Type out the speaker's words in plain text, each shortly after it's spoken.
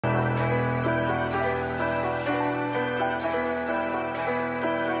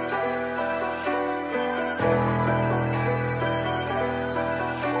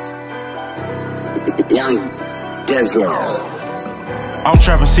Young Desert. I'm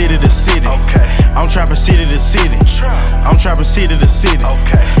trapping city to city. Okay. I'm trapping city to city. I'm trapping city to city.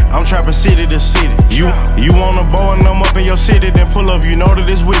 Okay. I'm trapping city to city. You want a bow and I'm up in your city, then pull up. You know that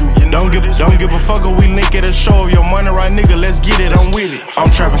it's with me. Don't give a fuck if we link at a show. If your money right, nigga, let's get it. I'm with it.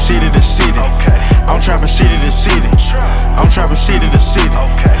 I'm trapping city to city. Okay. I'm trapping city to city. I'm trapping city to city.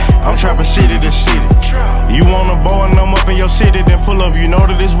 Okay. I'm trapping city to city. You want a bow and I'm up in your city, then pull up. You know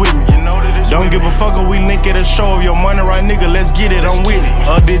that it's with me. Don't give a fuck if we link at a show. If your money right, nigga, let's get it. I'm with it.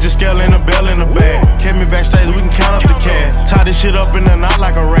 A digit scale and a bell in the bag. Kept me backstage, we can count up the cash. Tie this shit up in the knot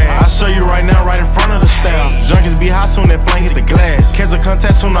like a rag. I show you right now, right in front of the staff. Junkies be hot soon, that flame hit the glass. Catch a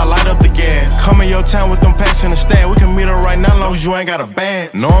contact soon, I light up the gas. Come in your town with them packs in the stack. We can meet up right now, long as you ain't got a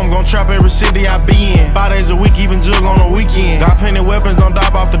badge. Know I'm gon' trap every city I be in. 5 days a week, even jug on the weekend. Got plenty weapons, don't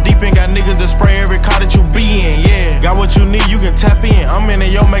dive off the deep end. Got niggas that spray every car that you be in, yeah. Got what you need, you can tap in. I'm in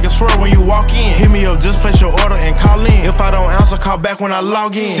it, yo, make it swerve when you walk in. Hit me up, just place your order and call in. If I don't answer, call back when I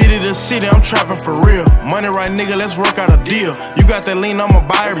log in. City to city, I'm trapping for real. Money right, nigga, let's work out a deal. You got that lean, I'ma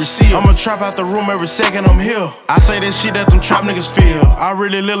buy every seal. I'ma trap out the room every second I'm here. I say that shit that them trap niggas feel. I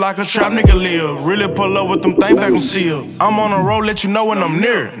really live like a trap nigga live. Really pull up with them things back on seal. I'm on the road, let you know when I'm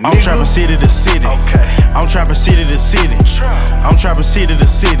near. I'm trapping city to city. Okay. I'm trapping city to city. I'm trapping city to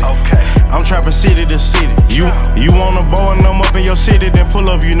city. Okay. I'm trapping city to city. You want a bow and I'm up in your city, then pull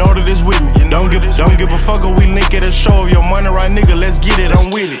up. You know that it's with me. Don't give a fuck if we link at a show. If your money right, nigga, let's get it.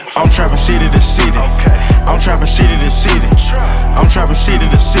 I'm with it. I'm trapping city to city. Okay. I'm trapping city to city. I'm trapping city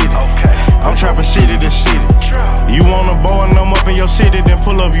to city. Okay. I'm trapping city to city. You want a bow and I'm up in your city, then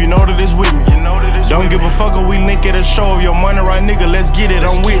pull up. You know that it's with me. Don't give a fuck if we link at a show. If your money right, nigga, let's get it.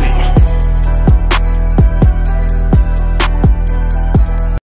 I'm with it.